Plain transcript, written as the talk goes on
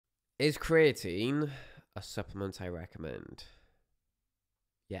Is creatine a supplement I recommend?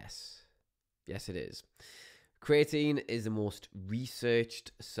 Yes. Yes, it is. Creatine is the most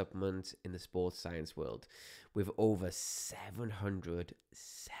researched supplement in the sports science world, with over 700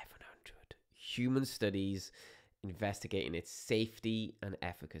 human studies investigating its safety and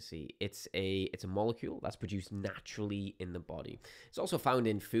efficacy. It's a molecule that's produced naturally in the body. It's also found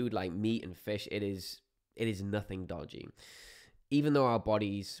in food like meat and fish. It is nothing dodgy. Even though our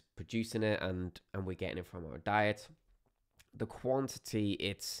body's producing it and we're getting it from our diet, the quantity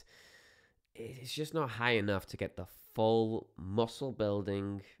it's just not high enough to get the full muscle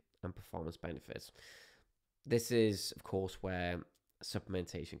building and performance benefits. This is, of course, where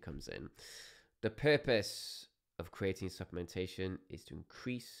supplementation comes in. The purpose of creatine supplementation is to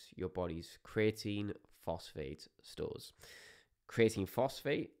increase your body's creatine phosphate stores. Creatine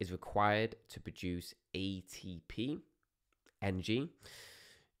phosphate is required to produce ATP, energy,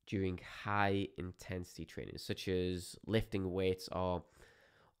 during high intensity training, such as lifting weights or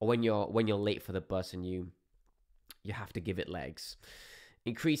when you're late for the bus and you have to give it legs.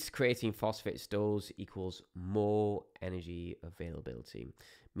 Increased creatine phosphate stores equals more energy availability,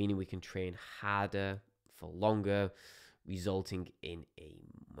 meaning we can train harder for longer, resulting in a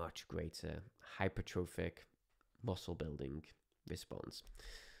much greater hypertrophic muscle building response.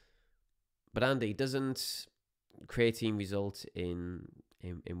 But Andy, doesn't creatine result in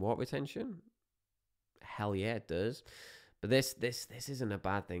water retention? Hell yeah, it does. But this isn't a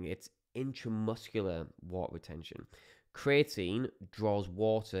bad thing. It's intramuscular water retention. Creatine draws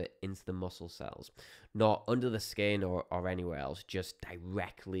water into the muscle cells, not under the skin or anywhere else, just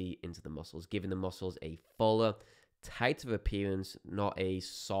directly into the muscles, giving the muscles a fuller, tighter appearance, not a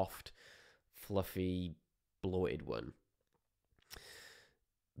soft, fluffy, bloated one.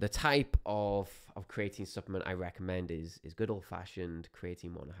 The type of creatine supplement I recommend is good old-fashioned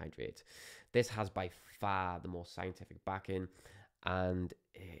creatine monohydrate. This has by far the most scientific backing, and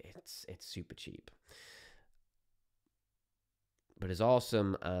it's super cheap. But as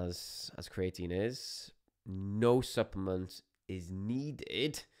awesome as creatine is, no supplement is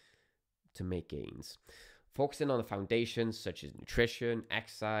needed to make gains. Focusing on the foundations such as nutrition,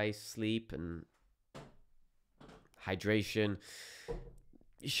 exercise, sleep, and hydration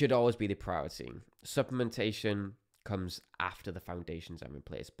should always be the priority. Supplementation comes after the foundations are in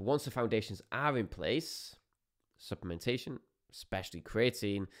place. But once the foundations are in place, supplementation, especially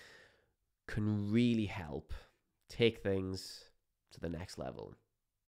creatine, can really help take things to the next level.